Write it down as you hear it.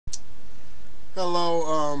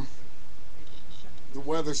Hello, the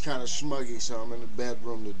weather's kind of smuggy, so I'm in the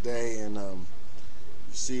bedroom today, and you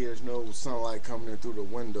see there's no sunlight coming in through the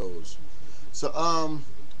windows. So,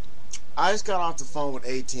 I just got off the phone with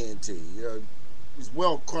AT&T. It's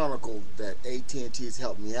well chronicled that AT&T has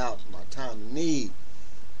helped me out in my time of need.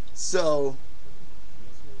 So,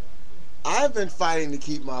 I've been fighting to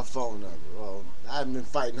keep my phone number. Well, I haven't been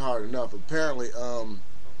fighting hard enough. Apparently,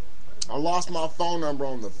 I lost my phone number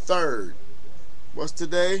on the 3rd. What's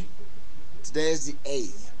today? Today is the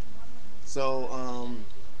 8th. So,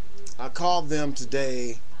 I called them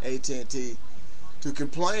today, AT&T, to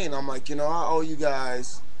complain. I'm like, I owe you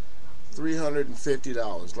guys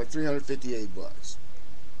 $350, like 358 bucks.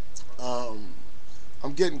 Um,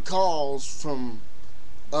 I'm getting calls from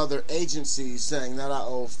other agencies saying that I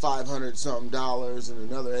owe 500 something dollars,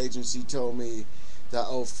 and another agency told me that I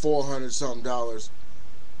owe 400 something dollars,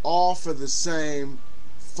 all for the same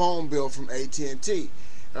phone bill from AT&T.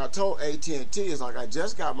 And I told AT&T, it's like I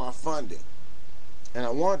just got my funding, and I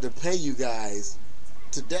wanted to pay you guys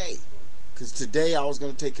today, because today I was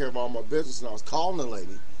going to take care of all my business, and I was calling the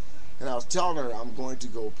lady, and I was telling her I'm going to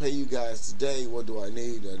go pay you guys today. What do I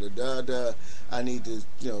need? Da, da, da, da. I need to,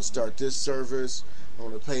 start this service. I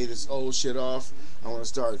want to pay this old shit off. I want to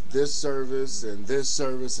start this service and this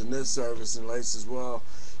service and this service. And the lady says, well,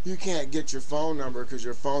 you can't get your phone number because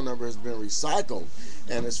your phone number has been recycled.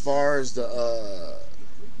 And as far as the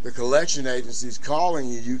collection agencies calling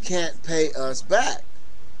you, you can't pay us back.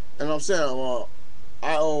 And I'm saying, well,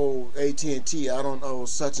 I owe AT&T. I don't owe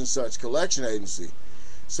such and such collection agency.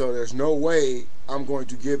 So there's no way I'm going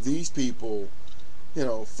to give these people,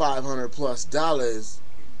 $500+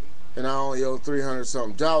 and I only owe 300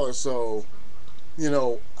 something dollars. So,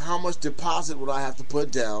 how much deposit would I have to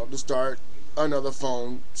put down to start another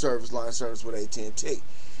phone line service with AT&T?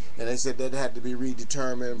 And they said that had to be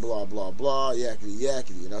redetermined, blah, blah, blah, yakety,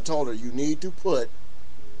 yakety. And I told her, you need to put,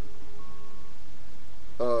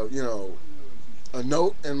 uh, you know, a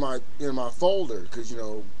note in my folder, because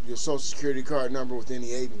your social security card number with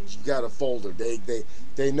any agent, you got a folder.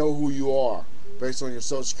 They know who you are based on your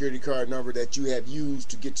social security card number that you have used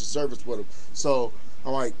to get your service with them. So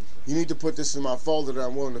I'm like, you need to put this in my folder that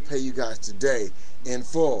I'm willing to pay you guys today in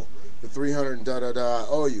full, the 300 and da da da I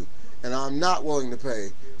owe you, and I'm not willing to pay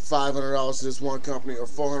 $500 to this one company or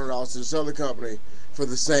 $400 to this other company for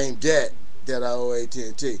the same debt that I owe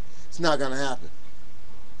AT&T. It's not gonna happen.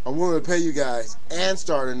 I'm willing to pay you guys and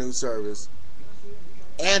start a new service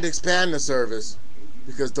and expand the service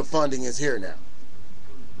because the funding is here now.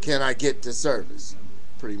 Can I get the service?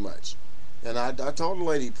 Pretty much. And I told the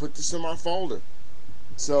lady, put this in my folder.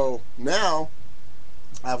 So now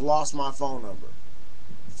I've lost my phone number.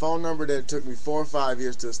 Phone number that it took me 4 or 5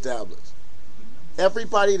 years to establish.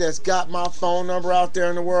 Everybody that's got my phone number out there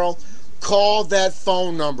in the world, call that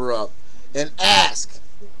phone number up and ask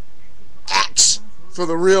for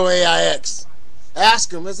the real AIX. Ask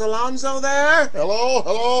them, is Alonzo there? Hello,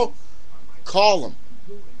 hello. Call them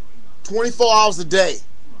 24 hours a day.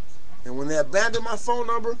 And when they abandon my phone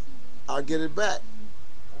number, I'll get it back.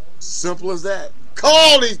 Simple as that.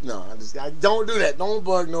 Call these. No, I don't do that. Don't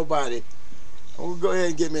bug nobody. I'm going to go ahead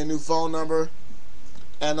and get me a new phone number.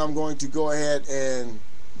 And I'm going to go ahead and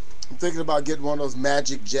I'm thinking about getting one of those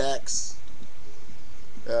Magic Jacks.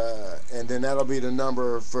 And then that'll be the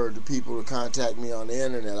number for the people to contact me on the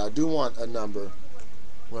internet. I do want a number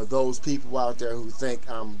where those people out there who think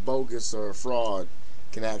I'm bogus or a fraud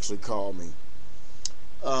can actually call me.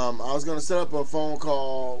 I was going to set up a phone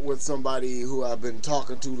call with somebody who I've been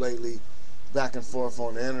talking to lately, back and forth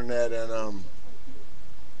on the internet, and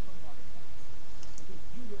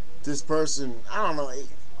this person, I don't know,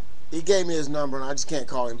 he gave me his number, and I just can't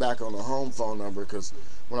call him back on the home phone number, because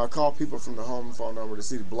when I call people from the home phone number, they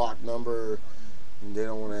see the blocked number, and they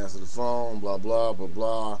don't want to answer the phone, blah, blah, blah,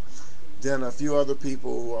 blah. Then a few other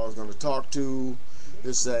people who I was going to talk to,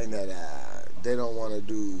 they're saying that they don't want to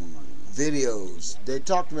do videos. They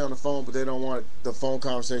talk to me on the phone, but they don't want the phone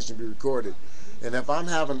conversation to be recorded. And if I'm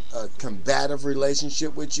having a combative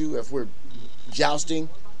relationship with you, if we're jousting,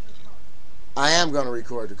 I am going to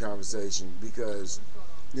record the conversation, because,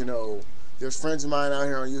 there's friends of mine out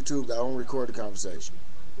here on YouTube that don't record the conversation.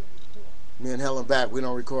 Me and Helen back, we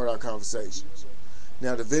don't record our conversations.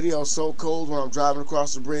 Now, the video is so cold when I'm driving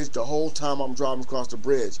across the bridge, the whole time I'm driving across the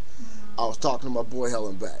bridge, I was talking to my boy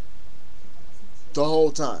Helen back. The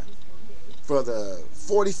whole time. For the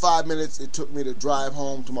 45 minutes it took me to drive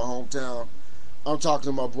home to my hometown, I'm talking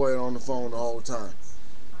to my boy on the phone the whole time.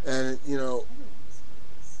 And,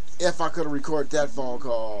 if I could have recorded that phone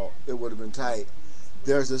call, it would have been tight.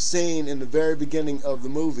 There's a scene in the very beginning of the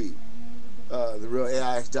movie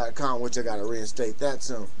TheRealAix's.com, which I got to reinstate that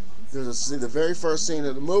soon. The very first scene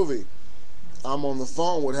of the movie, I'm on the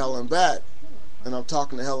phone with Helen Back, and I'm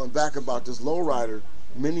talking to Helen Back about this lowrider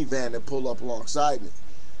minivan that pulled up alongside me.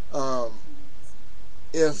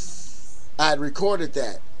 If I had recorded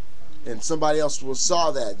that and somebody else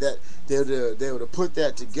saw that they would have put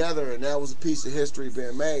that together, and that was a piece of history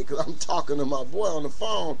being made. Because I'm talking to my boy on the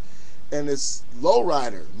phone, and this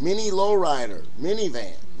lowrider,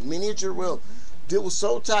 minivan, miniature wheel, it was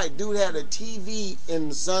so tight. Dude had a TV in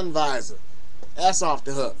the sun visor. That's off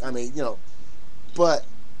the hook. I mean, but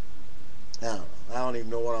I don't know. I don't even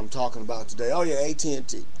know what I'm talking about today. Oh yeah,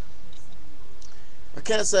 AT&T. I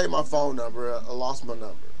can't say my phone number. I lost my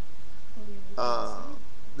number.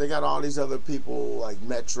 They got all these other people like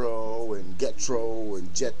Metro and Getro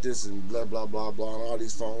and Jet this and blah, blah, blah, blah, and all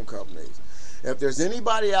these phone companies. If there's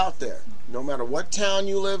anybody out there, no matter what town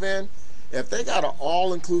you live in, if they got an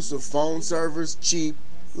all-inclusive phone service, cheap,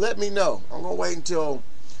 let me know. I'm going to wait until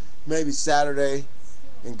maybe Saturday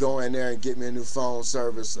and go in there and get me a new phone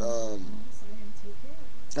service. I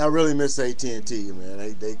really miss AT&T,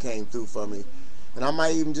 man. They came through for me. And I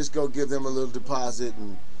might even just go give them a little deposit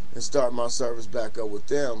and start my service back up with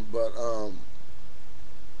them. But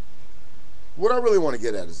what I really want to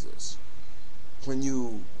get at is this. When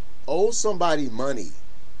you owe somebody money,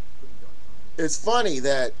 it's funny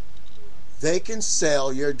that they can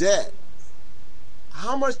sell your debt.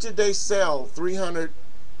 How much did they sell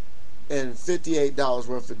 $358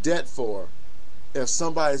 worth of debt for if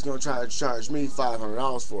somebody's going to try to charge me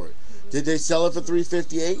 $500 for it? Did they sell it for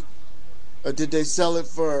 $358? Or did they sell it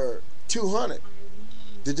for $200?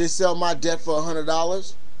 Did they sell my debt for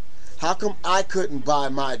 $100? How come I couldn't buy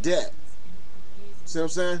my debt? See what I'm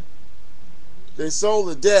saying? They sold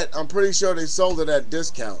the debt. I'm pretty sure they sold it at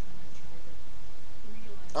discount.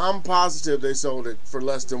 I'm positive they sold it for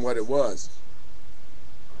less than what it was.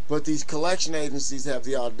 But these collection agencies have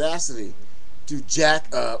the audacity to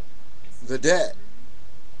jack up the debt.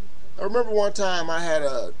 I remember one time I had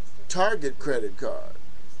a Target credit card.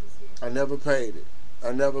 I never paid it.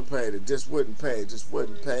 Just wouldn't pay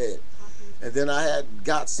it. And then I had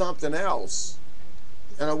got something else,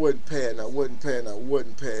 and I wouldn't pay it, and I wouldn't pay it, and I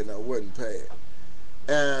wouldn't pay it, and I wouldn't pay it.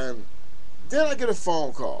 And then I get a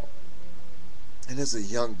phone call, and it's a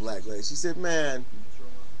young black lady. She said, "Man,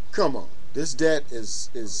 come on, this debt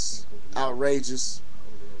is outrageous.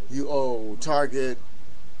 You owe Target,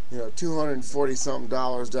 $240 something,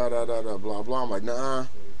 blah blah blah." I'm like, "Nah,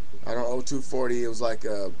 I don't owe $240. It was like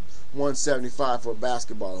 $175 for a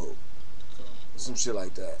basketball hoop, some shit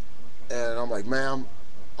like that." And I'm like, "Ma'am,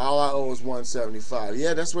 all I owe is $175.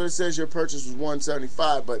 Yeah, that's what it says. Your purchase was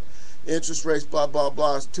 $175, but interest rates, blah blah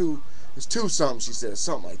blah, it's two something." She said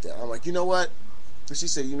something like that. I'm like, "You know what?" And she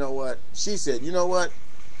said, "You know what?" She said, "You know what?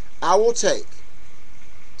 I will take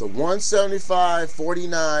the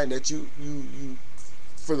 $175.49 that you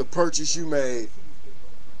for the purchase you made,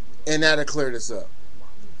 and that'll clear this up."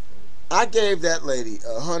 I gave that lady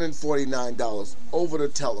 $149 over the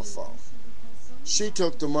telephone. She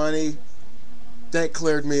took the money. That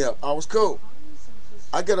cleared me up. I was cool.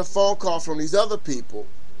 I get a phone call from these other people,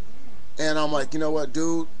 and I'm like, "You know what,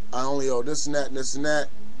 dude? I only owe this and that and this and that.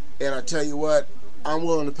 And I tell you what, I'm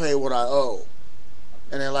willing to pay what I owe."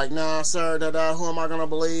 And they're like, "Nah, sir, who am I going to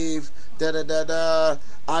believe? I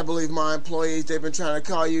believe my employees, they've been trying to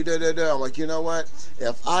call you, I'm like, "You know what?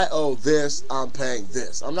 If I owe this, I'm paying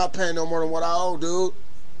this. I'm not paying no more than what I owe, dude."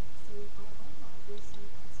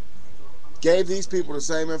 Gave these people the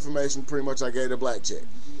same information pretty much I gave the black chick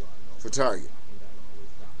for Target.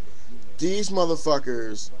 These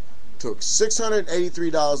motherfuckers took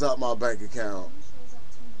 $683 out my bank account,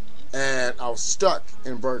 and I was stuck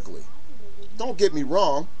in Berkeley. Don't get me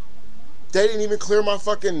wrong. They didn't even clear my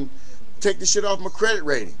take the shit off my credit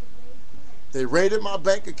rating. They raided my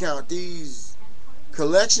bank account. These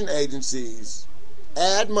collection agencies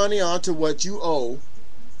add money onto what you owe,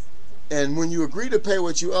 and when you agree to pay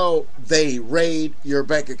what you owe, they raid your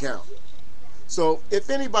bank account. So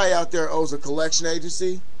if anybody out there owes a collection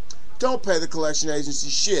agency, don't pay the collection agency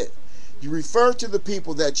shit. You refer to the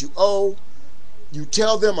people that you owe. You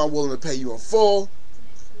tell them, "I'm willing to pay you in full."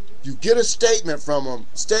 You get a statement from them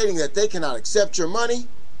stating that they cannot accept your money,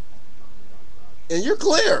 and you're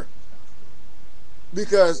clear.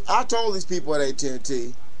 Because I told these people at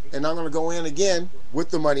AT&T, and I'm going to go in again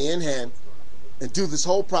with the money in hand and do this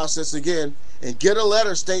whole process again and get a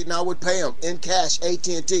letter stating I would pay them in cash,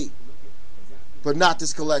 AT&T, but not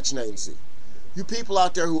this collection agency. You people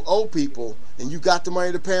out there who owe people and you got the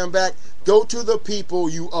money to pay them back, go to the people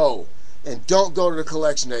you owe and don't go to the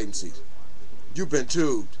collection agencies. You've been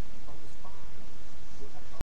tubed.